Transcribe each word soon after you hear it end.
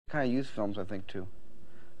kind of use films, I think, to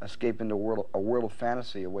escape into a world of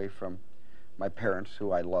fantasy away from my parents,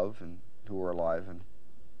 who I love and who are alive and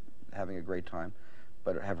having a great time,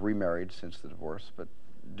 but have remarried since the divorce. But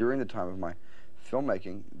during the time of my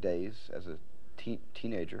filmmaking days as a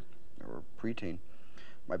teenager or preteen,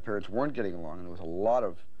 my parents weren't getting along, and there was a lot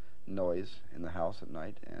of noise in the house at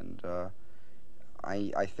night, and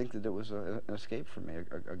I think that it was an escape for me,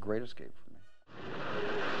 a great escape for me.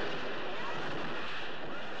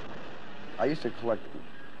 I used to collect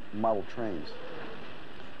model trains.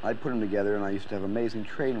 I'd put them together, and I used to have amazing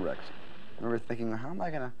train wrecks. I remember thinking, how am I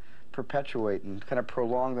going to perpetuate and kind of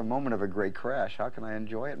prolong the moment of a great crash? How can I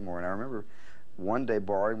enjoy it more? And I remember one day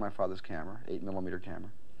borrowing my father's camera, 8mm camera,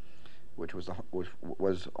 which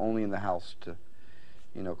was only in the house to,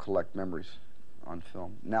 you know, collect memories on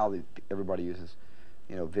film. Now everybody uses,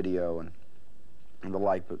 you know, video and the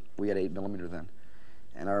like, but we had 8mm then.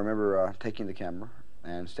 And I remember taking the camera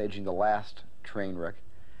and staging the last train wreck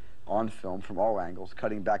on film from all angles,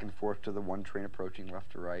 cutting back and forth to the one train approaching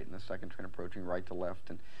left to right and the second train approaching right to left,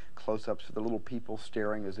 and close-ups of the little people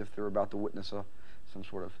staring as if they were about to witness some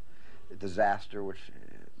sort of disaster, which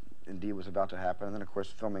indeed was about to happen. And then, of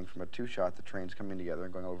course, filming from a two-shot, the trains coming together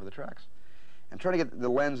and going over the tracks. And trying to get the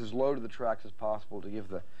lens as low to the tracks as possible to give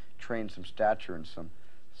the train some stature and some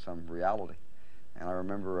reality. And I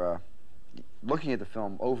remember looking at the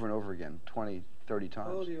film over and over again, 20, 30 times.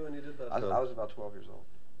 How old were you when you did that? I was about 12 years old.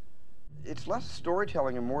 It's less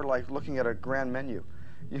storytelling and more like looking at a grand menu.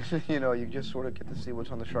 You know, you just sort of get to see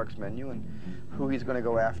what's on the shark's menu and who he's going to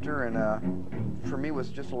go after. And for me, it was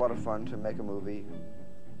just a lot of fun to make a movie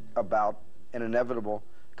about an inevitable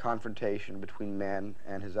confrontation between man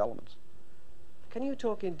and his elements. Can you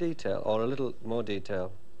talk in detail, or a little more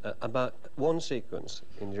detail, about one sequence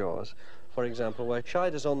in Jaws, for example, where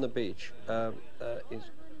Scheider's on the beach, his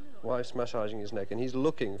wife's massaging his neck, and he's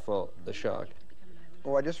looking for the shark?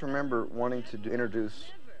 Well, I just remember wanting to introduce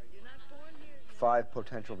 5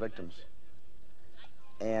 potential victims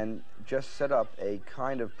and just set up a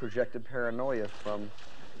kind of projected paranoia from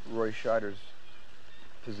Roy Scheider's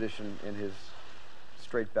position in his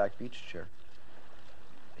straight-back beach chair.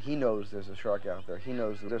 He knows there's a shark out there. He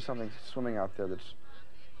knows that there's something swimming out there that's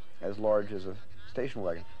as large as a station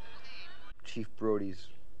wagon. Chief Brody's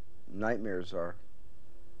nightmares are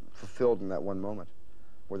fulfilled in that one moment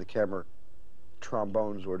where the camera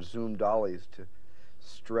trombones or zoom dollies to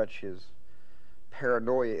stretch his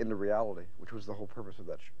paranoia into reality, which was the whole purpose of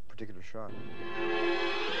that particular shot.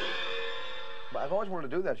 I've always wanted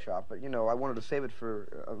to do that shot, but, you know, I wanted to save it for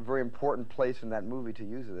a very important place in that movie to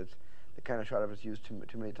use it. It's the kind of shot if it's used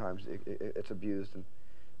too many times, it's abused, and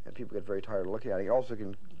people get very tired of looking at it. It also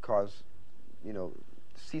can cause, you know,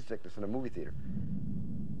 seasickness in a movie theater.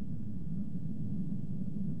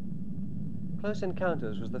 Close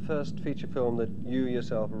Encounters was the first feature film that you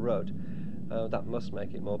yourself wrote. That must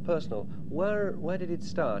make it more personal. Where did it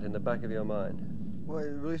start in the back of your mind? Well,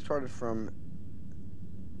 it really started from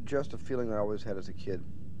just a feeling that I always had as a kid,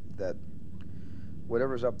 that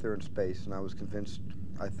whatever's up there in space, and I was convinced,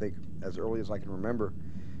 I think, as early as I can remember,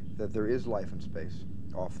 that there is life in space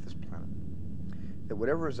off this planet. That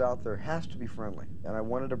whatever is out there has to be friendly, and I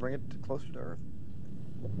wanted to bring it closer to Earth.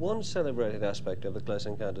 One celebrated aspect of the Close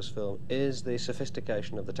Encounters film is the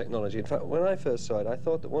sophistication of the technology. In fact, when I first saw it, I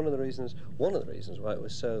thought that one of the reasons why it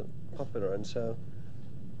was so popular and so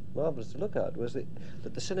marvelous to look at was that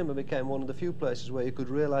the cinema became one of the few places where you could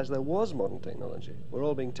realize there was modern technology. We're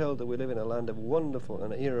all being told that we live in a land of wonderful,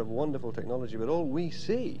 an era of wonderful technology, but all we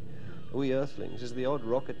see, we Earthlings, is the odd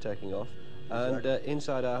rocket taking off. And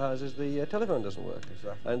inside our houses, the telephone doesn't work.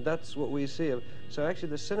 Exactly. And that's what we see. So actually,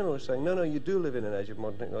 the cinema was saying, no, you do live in an age of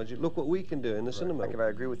modern technology. Look what we can do in the cinema. I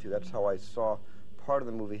agree with you. That's how I saw part of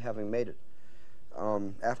the movie, having made it,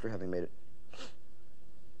 after having made it.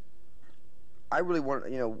 I really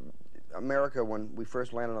wanted, you know, America, when we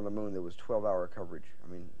first landed on the moon, there was 12-hour coverage.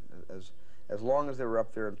 I mean, as long as they were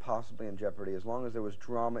up there and possibly in jeopardy, as long as there was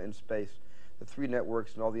drama in space, the 3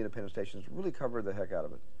 networks and all the independent stations really covered the heck out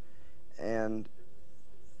of it. And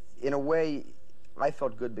in a way, I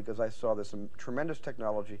felt good because I saw this tremendous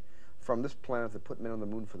technology from this planet that put men on the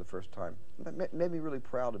moon for the first time. That made me really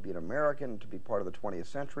proud to be an American, to be part of the 20th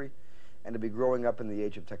century, and to be growing up in the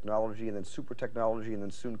age of technology, and then super technology, and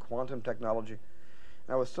then soon quantum technology.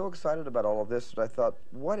 And I was so excited about all of this that I thought,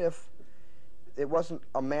 what if it wasn't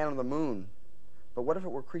a man on the moon, but what if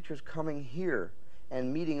it were creatures coming here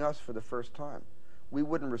and meeting us for the first time? We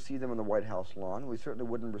wouldn't receive them on the White House lawn. We certainly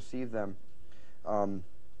wouldn't receive them in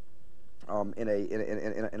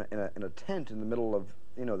a tent in the middle of,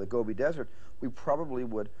 you know, the Gobi Desert. We probably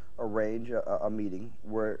would arrange a meeting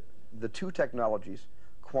where the 2 technologies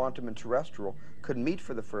quantum and terrestrial, could meet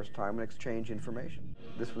for the first time and exchange information.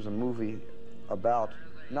 This was a movie about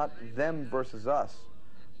not them versus us,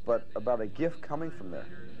 but about a gift coming from there.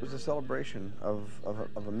 It was a celebration of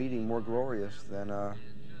a meeting more glorious than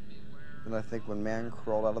I think when man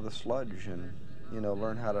crawled out of the sludge and, you know,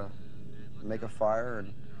 learned how to make a fire,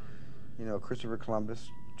 and, you know, Christopher Columbus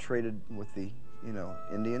traded with the, you know,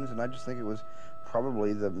 Indians, and I just think it was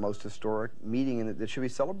probably the most historic meeting, and it should be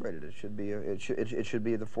celebrated. It should be it should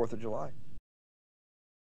be the 4th of July.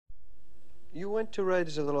 You went to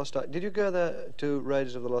Raiders of the Lost Ark. Did you go there to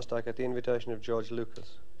Raiders of the Lost Ark at the invitation of George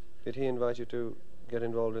Lucas? Did he invite you to get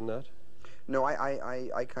involved in that? No,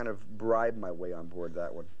 I kind of bribed my way on board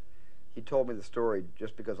that one. He told me the story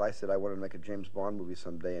just because I said I wanted to make a James Bond movie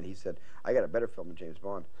someday, and he said, I got a better film than James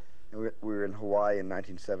Bond. And we were in Hawaii in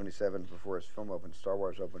 1977 before his film opened, Star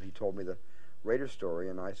Wars opened. He told me the Raiders story,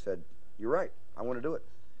 and I said, you're right, I want to do it.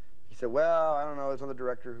 He said, well, I don't know, there's another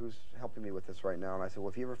director who's helping me with this right now. And I said, well,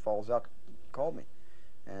 if he ever falls out, call me.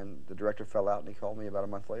 And the director fell out, and he called me about a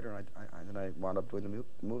month later, and then I wound up doing the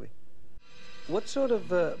movie. What sort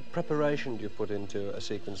of preparation do you put into a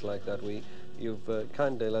sequence like that? You've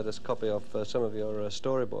kindly let us copy off some of your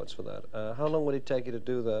storyboards for that. How long would it take you to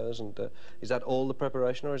do those, and is that all the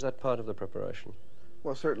preparation, or is that part of the preparation?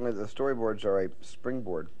 Well, certainly the storyboards are a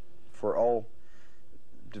springboard for all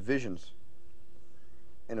divisions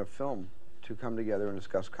in a film to come together and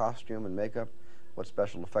discuss costume and makeup, what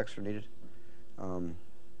special effects are needed.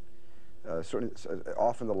 Certainly,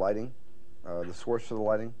 often the lighting, the source of the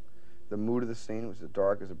lighting, the mood of the scene. Was it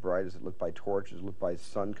dark? Is it bright? Is it lit by torch? Is it lit by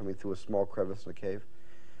sun coming through a small crevice in a cave?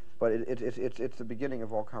 But it's the beginning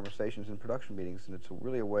of all conversations in production meetings, and it's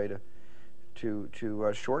really a way to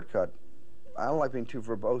shortcut. I don't like being too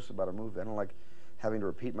verbose about a movie. I don't like having to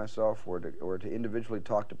repeat myself or to individually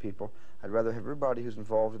talk to people. I'd rather have everybody who's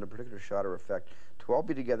involved in a particular shot or effect to all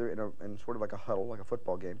be together in sort of like a huddle, like a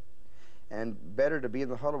football game. And better to be in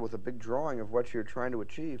the huddle with a big drawing of what you're trying to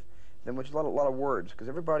achieve than with a lot of words, because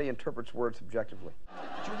everybody interprets words subjectively.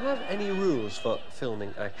 Do you have any rules for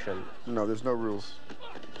filming action? No, there's no rules.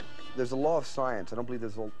 There's a law of science. I don't believe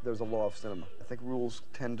there's a law of cinema. I think rules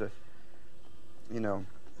tend to, you know,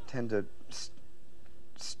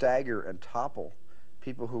 stagger and topple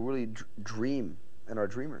people who really dream and are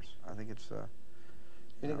dreamers. I think it's.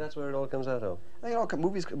 You think that's where it all comes out of? I think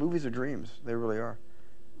movies are dreams. They really are.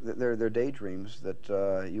 They're daydreams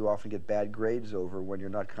that you often get bad grades over when you're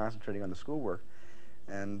not concentrating on the schoolwork,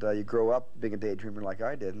 and you grow up being a daydreamer like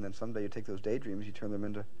I did, and then someday you take those daydreams, you turn them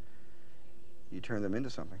into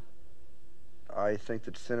something. I think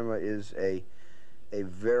that cinema is a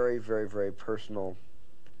very, very, very personal,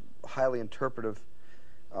 highly interpretive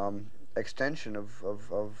extension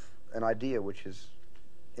of an idea which is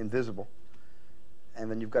invisible, and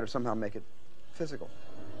then you've got to somehow make it physical.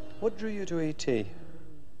 What drew you to E.T.?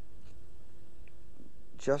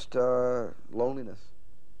 Just loneliness,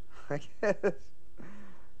 I guess.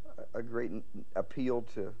 A great appeal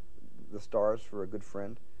to the stars for a good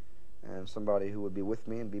friend, and somebody who would be with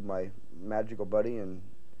me and be my magical buddy, and,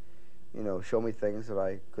 you know, show me things that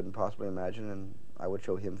I couldn't possibly imagine, and I would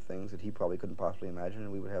show him things that he probably couldn't possibly imagine,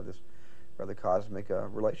 and we would have this rather cosmic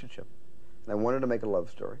relationship. And I wanted to make a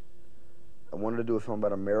love story. I wanted to do a film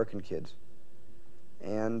about American kids,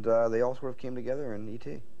 and they all sort of came together in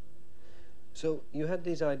E.T. So you had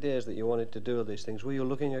these ideas that you wanted to do all these things. Were you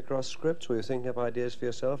looking across scripts? Were you thinking up ideas for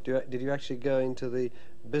yourself? Did you actually go into the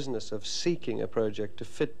business of seeking a project to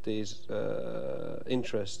fit these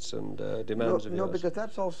interests and demands of yours? No, because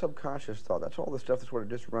that's all subconscious thought. That's all the stuff that sort of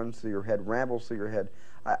just runs through your head, rambles through your head.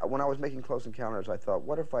 When I was making Close Encounters, I thought,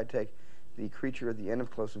 what if I take the creature at the end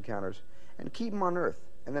of Close Encounters and keep him on Earth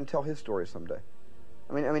and then tell his story someday?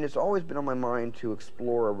 I mean, it's always been on my mind to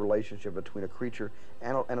explore a relationship between a creature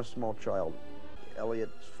and a small child.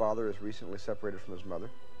 Elliot's father is recently separated from his mother,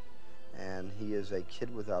 and he is a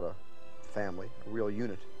kid without a family, a real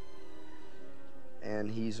unit.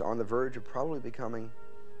 And he's on the verge of probably becoming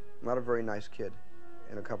not a very nice kid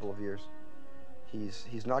in a couple of years.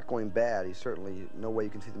 He's not going bad. He's certainly no way you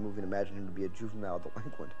can see the movie and imagine him to be a juvenile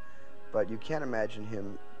delinquent. But you can't imagine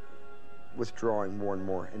him withdrawing more and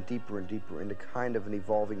more and deeper into kind of an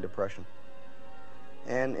evolving depression.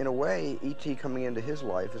 And in a way, E.T. coming into his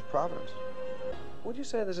life is providence. Would you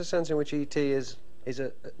say there's a sense in which E.T. is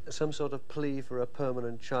some sort of plea for a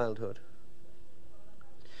permanent childhood?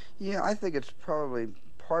 Yeah, I think it's probably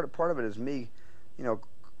part of it is me, you know,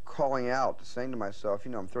 calling out, saying to myself,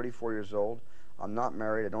 you know, I'm 34 years old, I'm not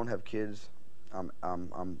married, I don't have kids,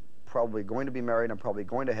 I'm probably going to be married, I'm probably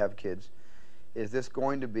going to have kids. Is this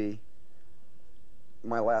going to be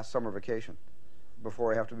my last summer vacation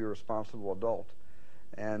before I have to be a responsible adult?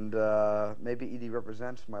 And maybe Edie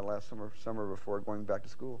represents my last summer before going back to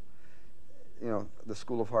school. You know, the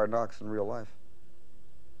school of hard knocks in real life.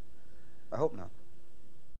 I hope not.